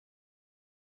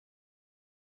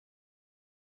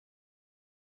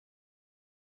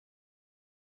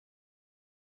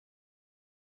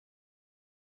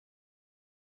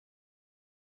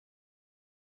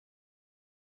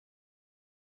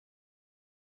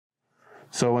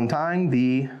So when tying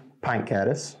the Pint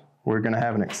Caddis, we're going to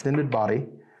have an extended body.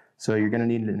 So you're going to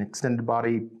need an extended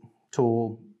body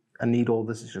tool, a needle.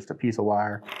 This is just a piece of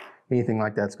wire. Anything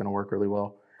like that's going to work really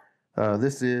well.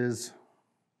 This is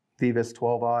Vivis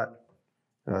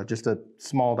 12-aught, just a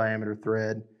small diameter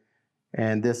thread.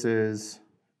 And this is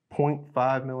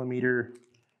 0.5 millimeter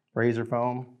razor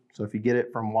foam. So if you get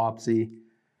it from Wapsi,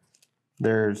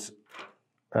 there's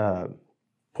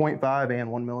 0.5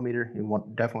 and 1 millimeter.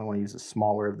 You definitely want to use the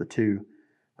smaller of the two.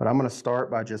 But I'm going to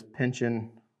start by just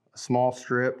pinching a small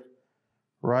strip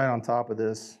right on top of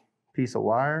this piece of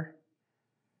wire.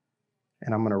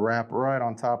 And I'm going to wrap right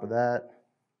on top of that,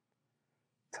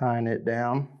 tying it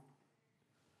down.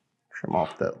 Trim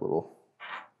off that little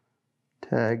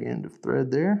tag end of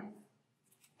thread there.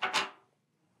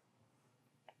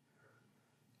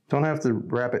 Don't have to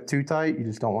wrap it too tight, you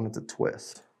just don't want it to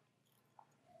twist.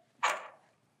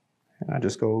 And I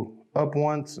just go up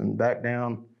once and back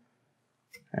down,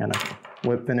 and I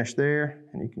whip finish there,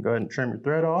 and you can go ahead and trim your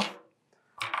thread off.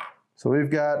 So we've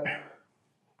got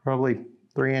probably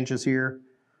 3 inches here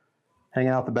hanging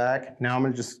out the back. Now I'm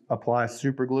going to just apply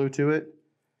super glue to it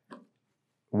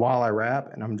while I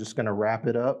wrap, and I'm just going to wrap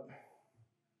it up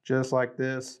just like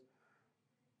this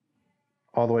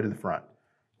all the way to the front.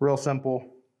 Real simple.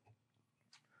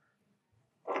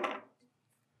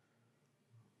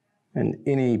 And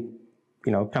any,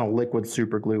 kind of liquid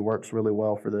super glue works really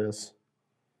well for this.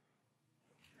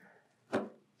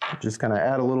 Just kind of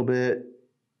add a little bit,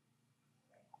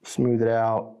 smooth it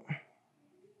out.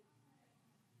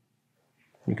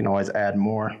 You can always add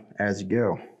more as you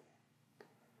go.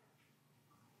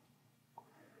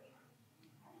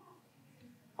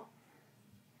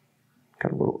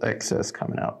 Got a little excess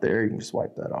coming out there, you can just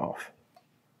wipe that off.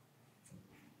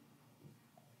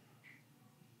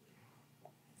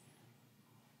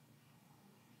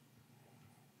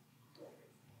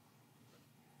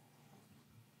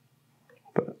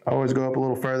 But I always go up a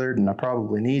little further than I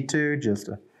probably need to, just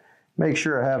to make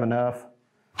sure I have enough.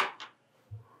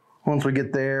 Once we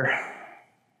get there,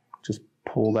 just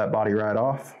pull that body right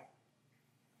off.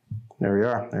 There we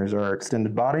are, there's our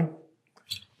extended body.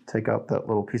 Take out that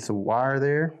little piece of wire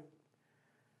there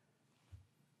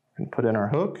and put in our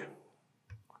hook.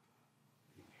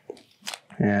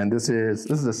 And this is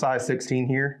a size 16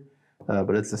 here,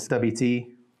 but it's a stubby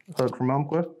T hook from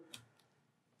Umpqua.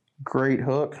 Great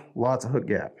hook, lots of hook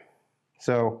gap.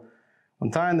 So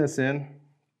when tying this in,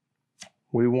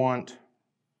 we want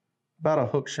about a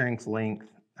hook shank's length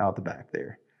out the back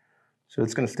there. So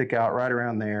it's going to stick out right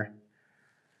around there.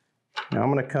 Now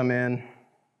I'm going to come in,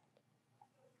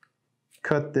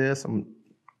 cut this.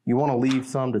 You want to leave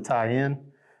some to tie in,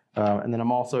 and then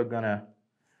I'm also going to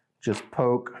just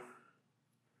poke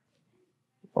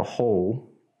a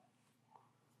hole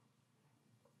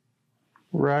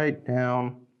right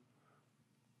down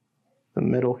the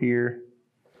middle here.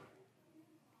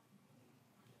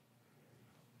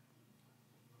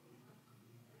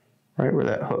 Right where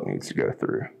that hook needs to go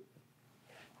through.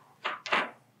 I'm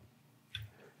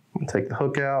going to take the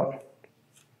hook out,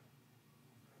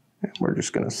 and we're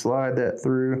just going to slide that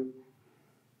through.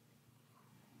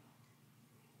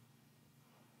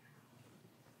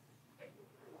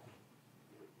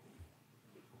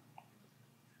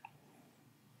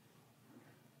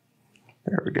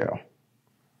 There we go.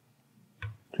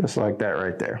 Just like that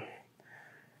right there.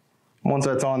 Once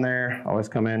that's on there, I always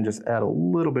come in, just add a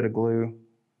little bit of glue.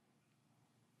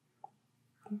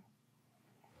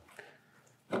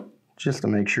 Just to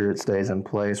make sure it stays in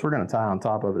place. We're going to tie on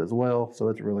top of it as well, so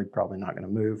it's really probably not going to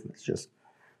move. It's just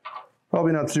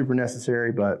probably not super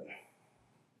necessary, but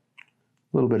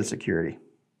a little bit of security.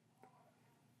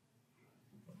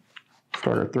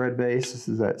 Start our thread base. This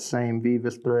is that same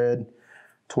Vivis thread,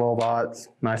 12-aughts,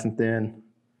 nice and thin.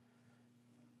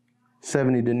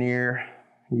 70 denier,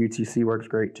 UTC works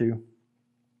great too.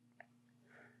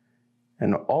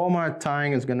 And all my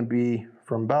tying is going to be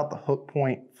from about the hook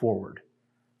point forward.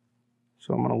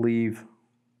 So I'm going to leave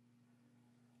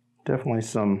definitely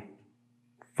some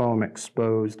foam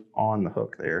exposed on the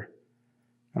hook there.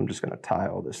 I'm just going to tie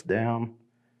all this down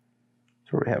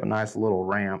so we have a nice little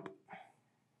ramp.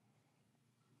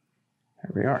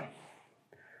 There we are.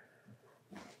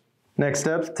 Next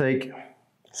step, take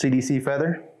CDC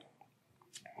feather.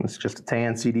 It's just a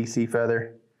tan CDC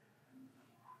feather.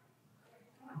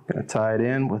 I'm going to tie it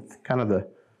in with kind of the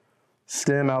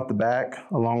stem out the back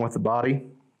along with the body.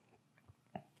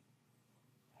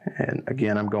 And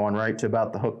again, I'm going right to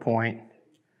about the hook point.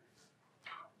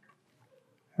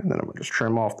 And then I'm going to just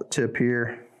trim off the tip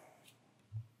here.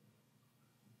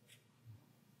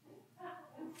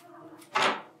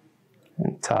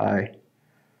 And tie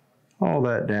all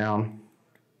that down.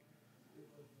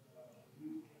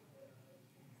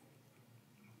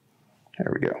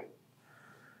 There we go.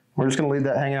 We're just going to leave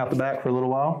that hanging out the back for a little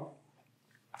while.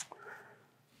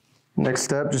 Next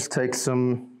step, just take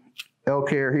some elk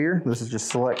hair here. This is just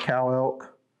select cow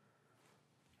elk.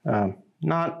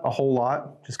 Not a whole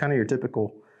lot, just kind of your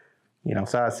typical,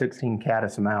 size 16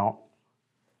 caddis amount.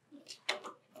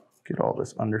 Get all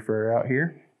this under fur out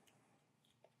here.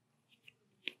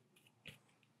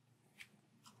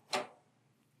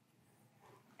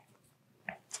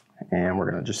 And we're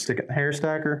going to just stick it in the hair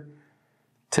stacker.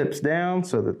 Tips down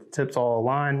so that the tips all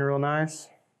align real nice.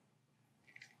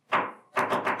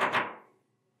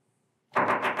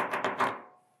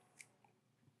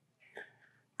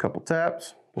 Couple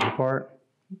taps, pull apart.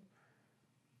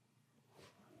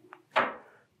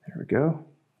 There we go.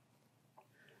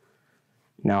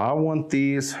 Now I want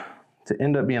these to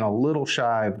end up being a little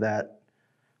shy of that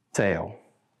tail.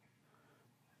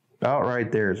 About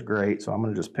right there is great, so I'm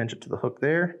going to just pinch it to the hook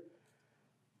there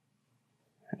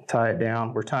and tie it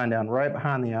down. We're tying down right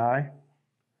behind the eye.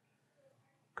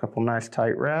 Couple nice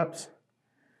tight wraps.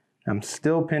 I'm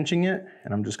still pinching it,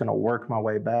 and I'm just going to work my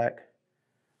way back.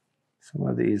 Some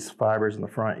of these fibers in the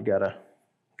front, you got to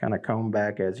kind of comb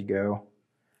back as you go.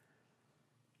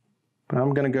 But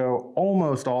I'm going to go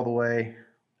almost all the way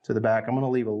to the back. I'm going to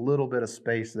leave a little bit of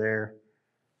space there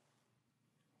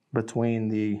between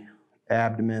the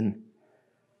abdomen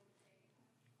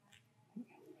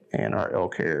and our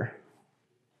elk hair.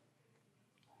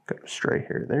 Got a stray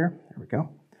hair there. There we go.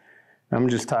 I'm going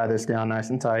to just tie this down nice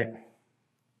and tight.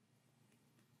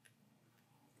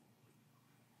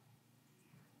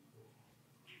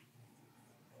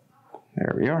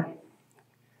 There we are.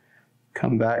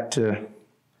 Come back to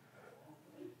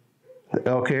the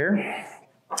elk hair.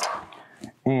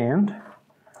 And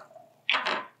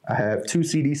I have 2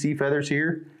 CDC feathers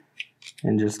here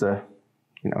and just a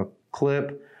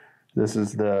clip. This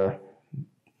is the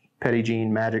Petty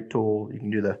Jean magic tool. You can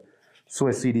do the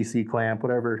Swiss CDC clamp,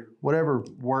 whatever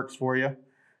works for you.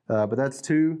 But that's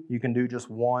 2. You can do just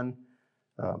 1,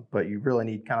 but you really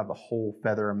need kind of the whole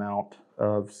feather amount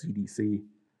of CDC.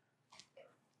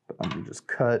 But I'm going to just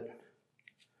cut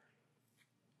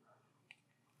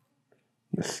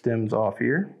the stems off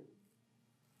here.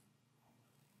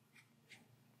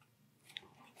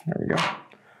 There we go.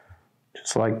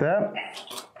 Just like that.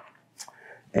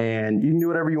 And you can do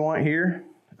whatever you want here.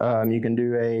 You can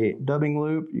do a dubbing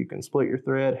loop. You can split your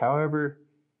thread however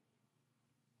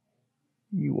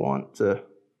you want to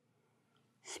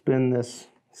spin this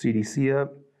CDC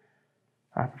up.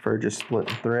 I prefer just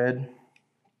splitting thread.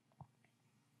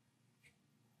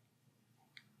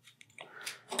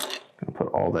 Gonna put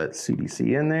all that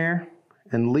CDC in there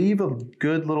and leave a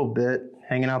good little bit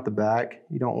hanging out the back.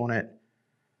 You don't want it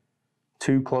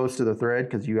too close to the thread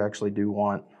because you actually do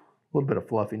want a little bit of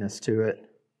fluffiness to it.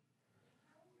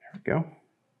 There we go.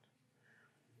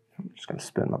 I'm just going to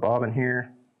spin my bobbin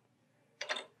here.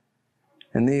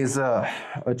 And these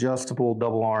adjustable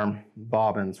double arm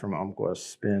bobbins from Umpqua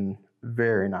spin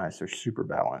very nice. They're super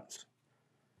balanced.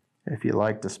 If you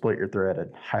like to split your thread,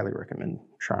 I'd highly recommend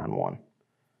trying one.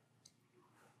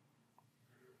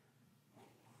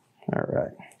 All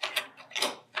right.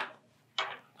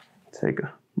 Take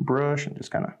a brush and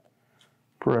just kind of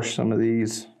brush some of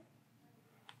these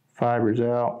fibers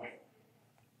out.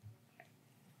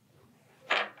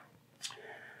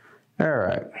 All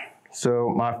right, so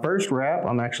my first wrap,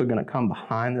 I'm actually going to come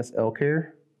behind this elk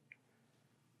hair.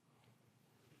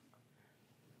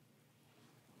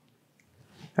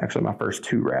 Actually, my first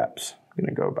 2 wraps, I'm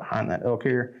going to go behind that elk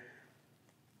hair.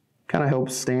 Kind of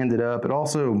helps stand it up. It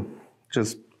also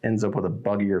just ends up with a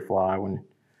buggier fly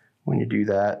when you do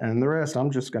that. And the rest,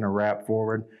 I'm just going to wrap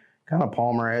forward, kind of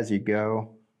palmer as you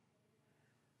go.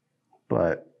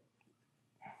 But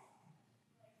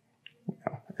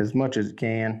as much as you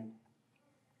can.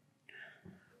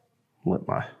 Let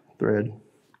my thread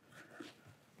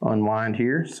unwind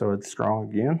here so it's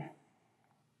strong again.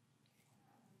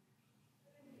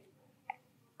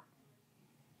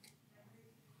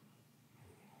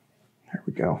 There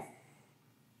we go.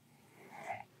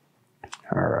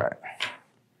 All right.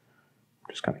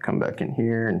 Just going to come back in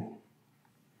here and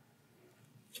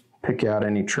pick out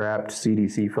any trapped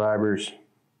CDC fibers.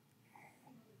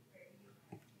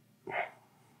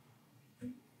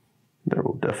 There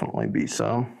will definitely be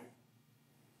some.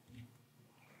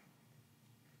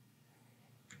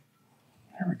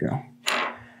 There we go.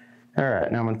 All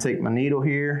right, now I'm going to take my needle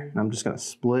here and I'm just going to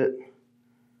split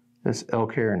this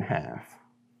elk hair in half.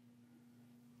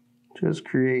 Just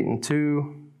creating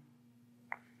 2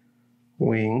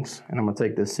 wings, and I'm going to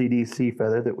take the CDC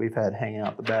feather that we've had hanging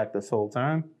out the back this whole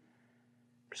time.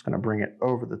 I'm just going to bring it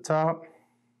over the top,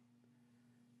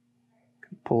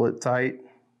 pull it tight.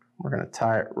 We're going to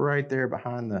tie it right there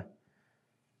behind the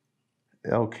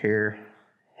elk hair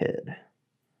head.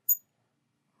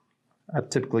 I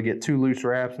typically get 2 loose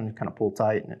wraps and kind of pull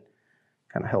tight, and it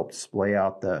kind of helps splay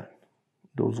out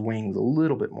those wings a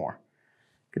little bit more.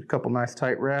 Get a couple nice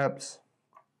tight wraps.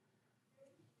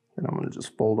 Then I'm going to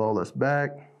just fold all this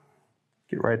back,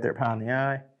 get right there behind the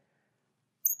eye,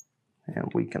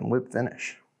 and we can whip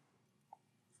finish.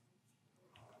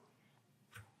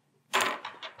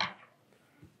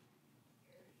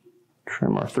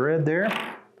 Trim our thread there,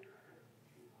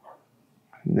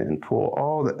 and then pull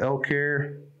all the elk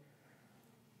hair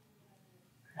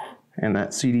and that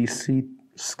CDC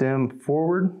stem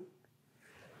forward,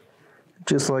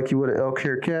 just like you would an elk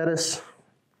hair caddis.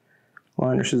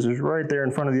 Line your scissors right there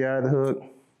in front of the eye of the hook.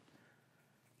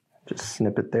 Just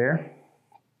snip it there.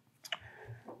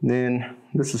 Then,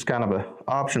 this is kind of an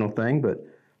optional thing, but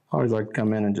I always like to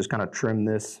come in and just kind of trim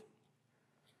this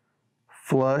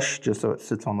flush just so it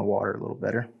sits on the water a little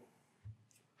better.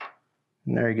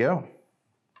 And there you go.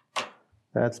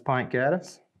 That's Pint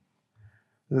Caddis.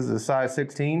 This is a size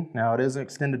 16. Now it is an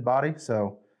extended body,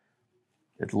 so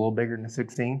it's a little bigger than a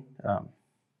 16,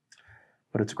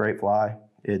 but it's a great fly.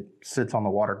 It sits on the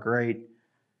water great.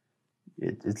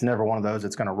 It's never one of those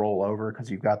that's going to roll over because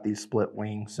you've got these split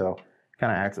wings, so it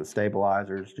kind of acts as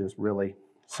stabilizers, just really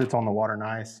sits on the water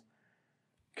nice,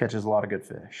 catches a lot of good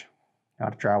fish.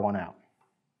 Got to try one out.